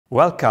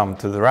Welcome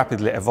to the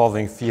rapidly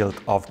evolving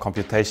field of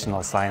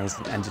computational science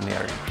and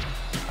engineering,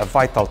 a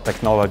vital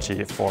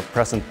technology for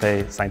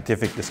present-day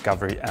scientific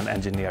discovery and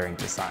engineering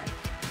design.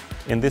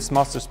 In this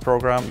master's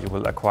program, you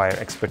will acquire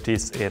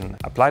expertise in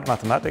applied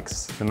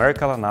mathematics,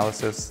 numerical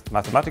analysis,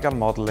 mathematical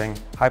modeling,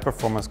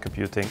 high-performance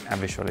computing, and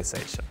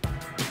visualization.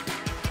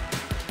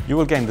 You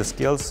will gain the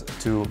skills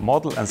to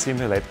model and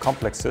simulate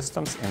complex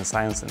systems in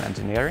science and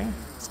engineering,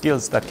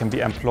 skills that can be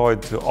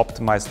employed to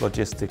optimize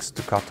logistics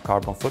to cut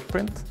carbon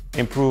footprint,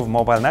 improve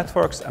mobile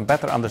networks, and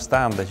better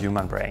understand the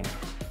human brain.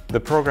 The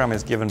program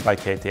is given by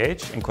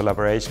KTH in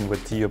collaboration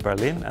with TU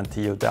Berlin and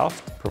TU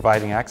Delft,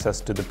 providing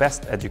access to the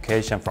best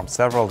education from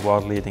several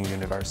world-leading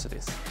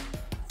universities.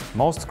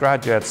 Most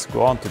graduates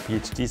go on to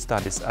PhD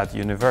studies at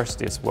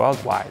universities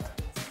worldwide.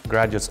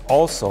 Graduates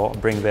also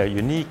bring their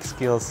unique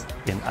skills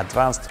in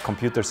advanced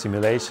computer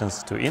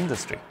simulations to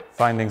industry,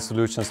 finding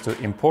solutions to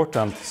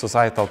important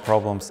societal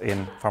problems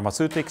in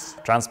pharmaceutics,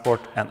 transport,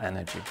 and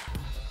energy.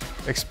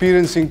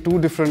 Experiencing two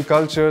different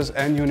cultures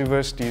and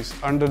universities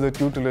under the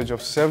tutelage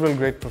of several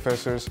great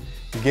professors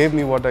gave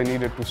me what I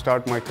needed to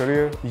start my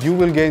career. You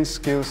will gain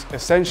skills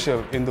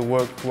essential in the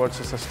work towards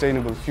a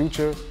sustainable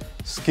future,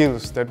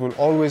 skills that will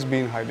always be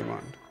in high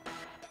demand.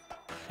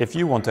 If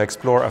you want to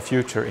explore a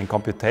future in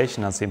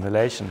computation and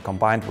simulation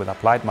combined with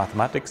applied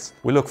mathematics,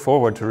 we look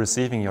forward to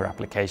receiving your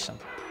application.